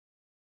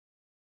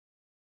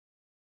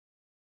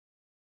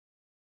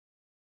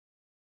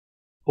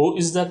Who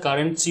is the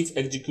current Chief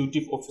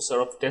Executive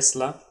Officer of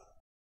Tesla?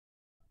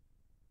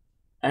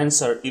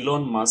 Answer: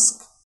 Elon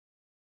Musk.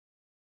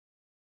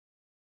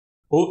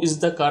 Who is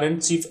the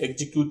current Chief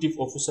Executive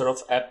Officer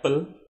of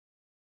Apple?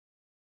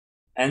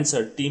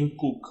 Answer: Tim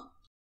Cook.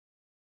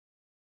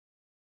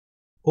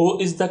 Who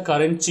is the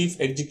current Chief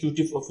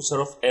Executive Officer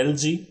of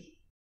LG?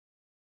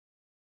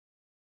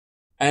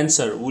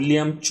 Answer: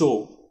 William Cho.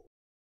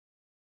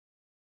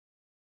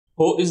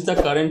 Who is the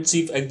current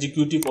Chief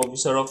Executive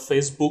Officer of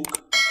Facebook?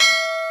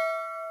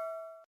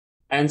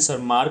 Answer: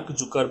 Mark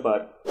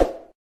Zuckerberg.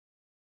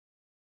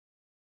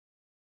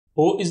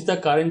 Who is the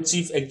current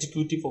Chief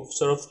Executive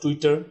Officer of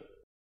Twitter?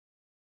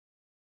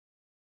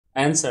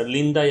 Answer: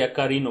 Linda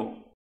Yaccarino.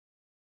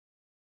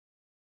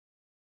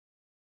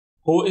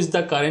 Who is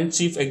the current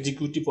Chief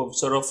Executive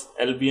Officer of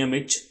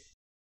LVMH?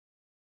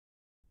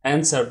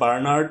 Answer: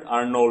 Bernard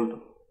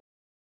Arnault.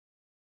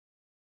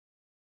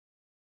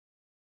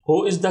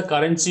 Who is the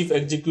current Chief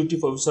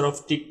Executive Officer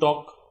of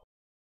TikTok?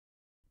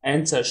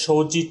 Answer: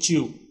 Shouji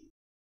Chu.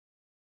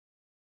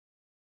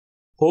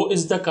 Who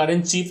is the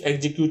current Chief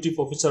Executive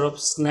Officer of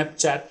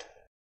Snapchat?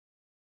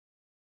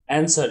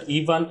 Answer: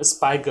 Ivan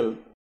Spiegel.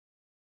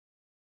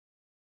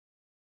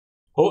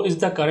 Who is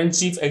the current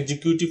Chief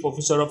Executive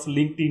Officer of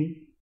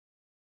LinkedIn?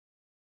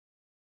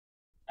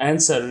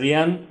 Answer: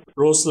 Ryan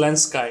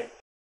Roslansky.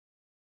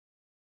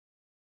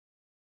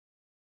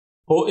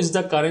 Who is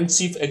the current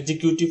Chief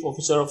Executive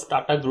Officer of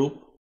Tata Group?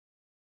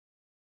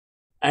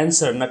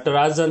 Answer: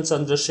 Natarajan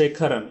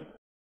Chandrasekharan.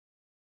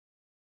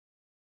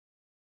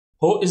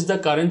 Who is the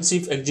current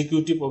Chief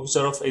Executive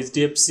Officer of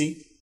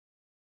HDFC?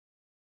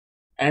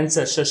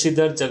 Answer: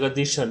 Shashidhar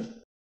Jagadishan.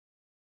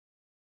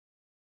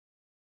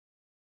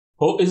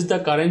 Who is the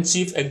current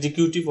Chief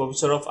Executive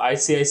Officer of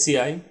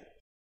ICICI?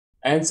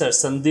 Answer: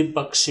 Sandeep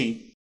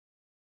Bakshi.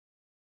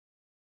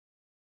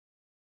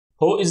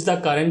 Who is the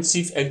current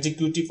Chief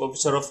Executive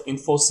Officer of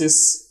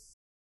Infosys?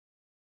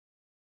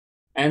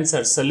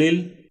 Answer: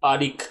 Salil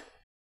Parekh.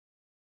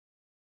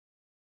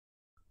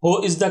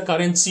 Who is the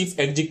current Chief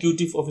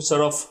Executive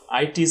Officer of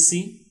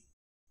ITC?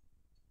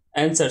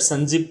 Answer: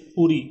 Sanjeev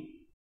Puri.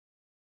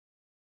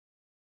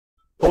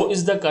 Who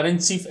is the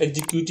current Chief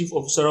Executive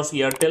Officer of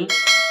Airtel?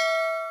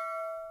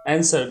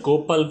 Answer: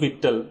 Gopal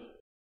Vittal.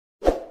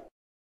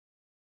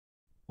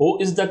 Who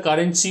is the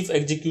current Chief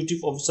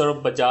Executive Officer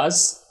of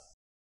Bajaj?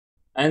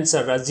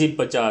 Answer: Rajiv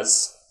Bajaj.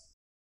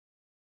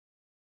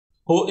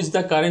 Who is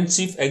the current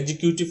Chief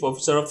Executive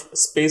Officer of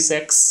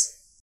SpaceX?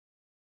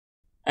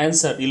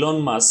 Answer: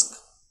 Elon Musk.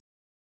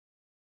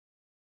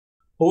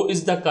 Who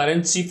is the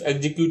current Chief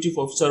Executive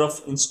Officer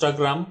of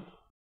Instagram?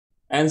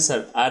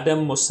 Answer: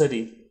 Adam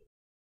Mosseri.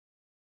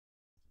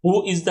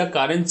 Who is the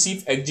current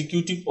Chief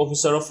Executive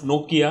Officer of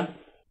Nokia?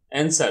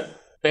 Answer: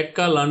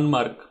 Pekka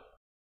Lundmark.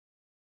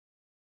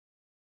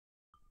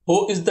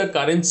 Who is the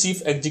current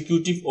Chief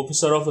Executive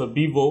Officer of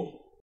Vivo?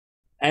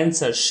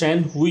 Answer: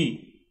 Shen Hui.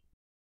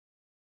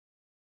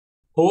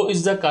 Who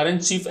is the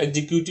current Chief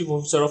Executive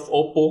Officer of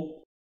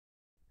Oppo?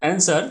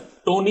 Answer: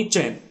 Tony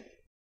Chen.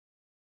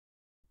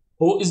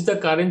 Who is the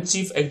current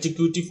Chief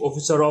Executive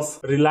Officer of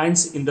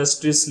Reliance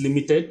Industries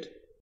Limited?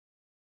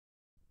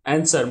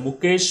 Answer: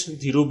 Mukesh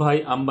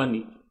Dhirubhai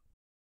Ambani.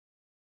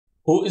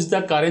 Who is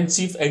the current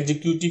Chief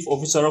Executive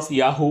Officer of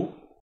Yahoo?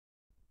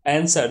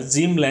 Answer: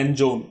 Jim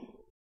Lanzone.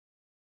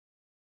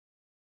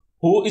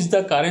 Who is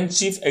the current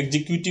Chief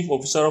Executive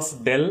Officer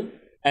of Dell?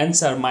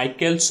 Answer: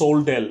 Michael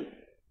Soldell.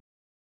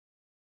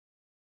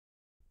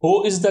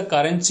 Who is the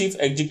current Chief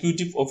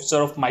Executive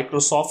Officer of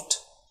Microsoft?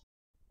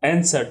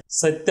 Answer: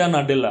 Satya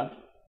Nadella.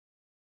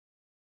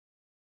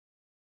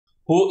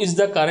 Who is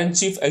the current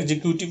Chief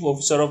Executive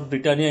Officer of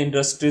Britannia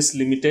Industries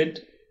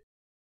Limited?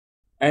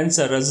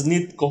 Answer: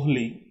 Rajneet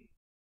Kohli.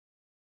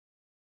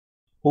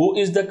 Who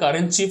is the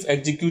current Chief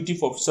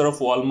Executive Officer of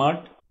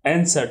Walmart?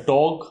 Answer: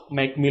 Doug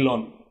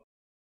McMillon.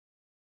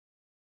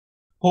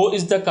 Who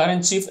is the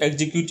current Chief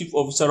Executive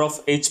Officer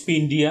of HP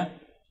India?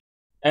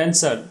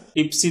 Answer: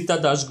 Ipsita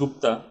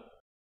Dasgupta.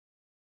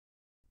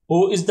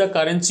 Who is the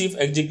current Chief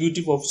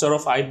Executive Officer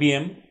of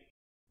IBM?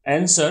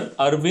 Answer: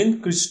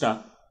 Arvind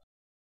Krishna.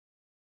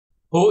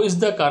 Who is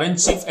the current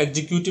Chief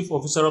Executive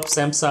Officer of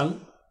Samsung?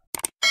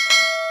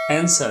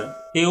 Answer: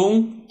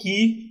 Heung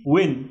Ki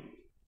Win.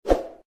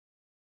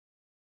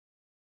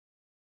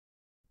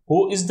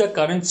 Who is the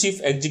current Chief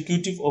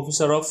Executive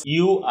Officer of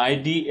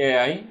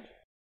UIDAI?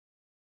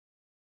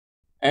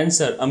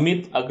 Answer: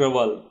 Amit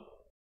Agrawal.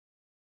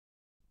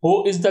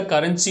 Who is the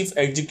current Chief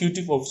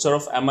Executive Officer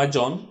of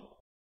Amazon?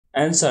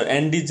 Answer: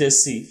 Andy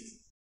Jassy.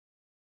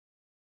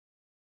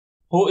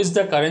 Who is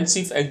the current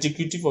Chief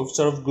Executive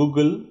Officer of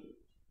Google?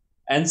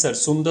 Answer: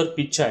 Sundar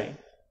Pichai.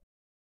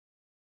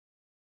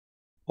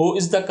 Who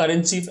is the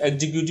current Chief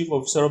Executive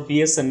Officer of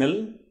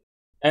BSNL?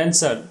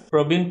 Answer: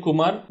 Praveen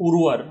Kumar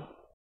Purwar.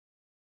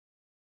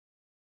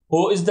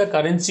 Who is the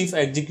current Chief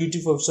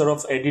Executive Officer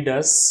of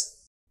Adidas?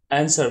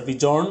 Answer: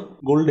 Bjorn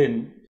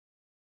Gulden.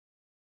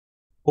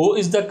 Who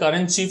is the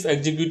current Chief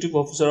Executive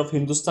Officer of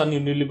Hindustan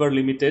Unilever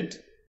Limited?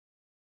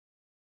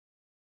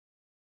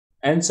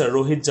 Answer: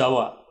 Rohit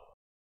Jawa.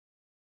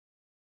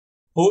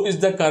 Who is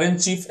the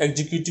current Chief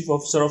Executive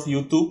Officer of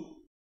YouTube?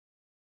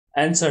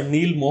 Answer,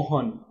 Neil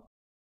Mohan.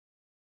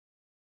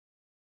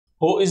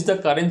 Who is the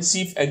current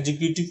Chief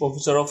Executive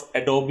Officer of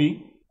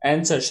Adobe?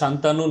 Answer,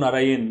 Shantanu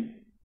Narayan.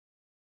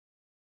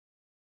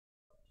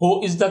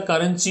 Who is the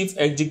current Chief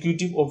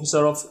Executive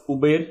Officer of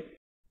Uber?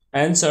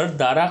 Answer,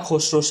 Dara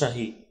Khosrow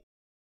Shahi.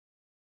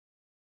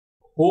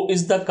 Who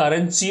is the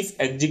current Chief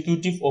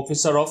Executive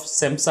Officer of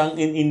Samsung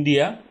in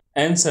India?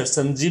 Answer,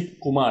 Sanjeev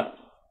Kumar.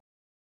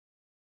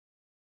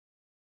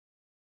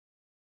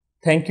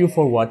 Thank you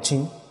for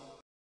watching.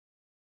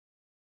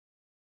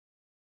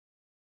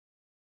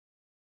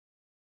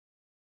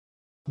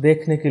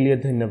 देखने के लिए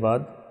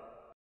धन्यवाद.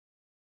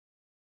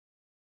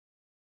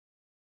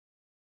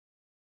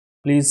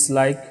 Please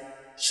like,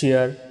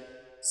 share,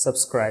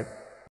 subscribe.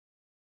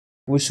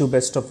 Wish you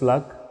best of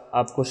luck.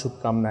 आपको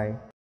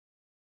शुभकामनाएं.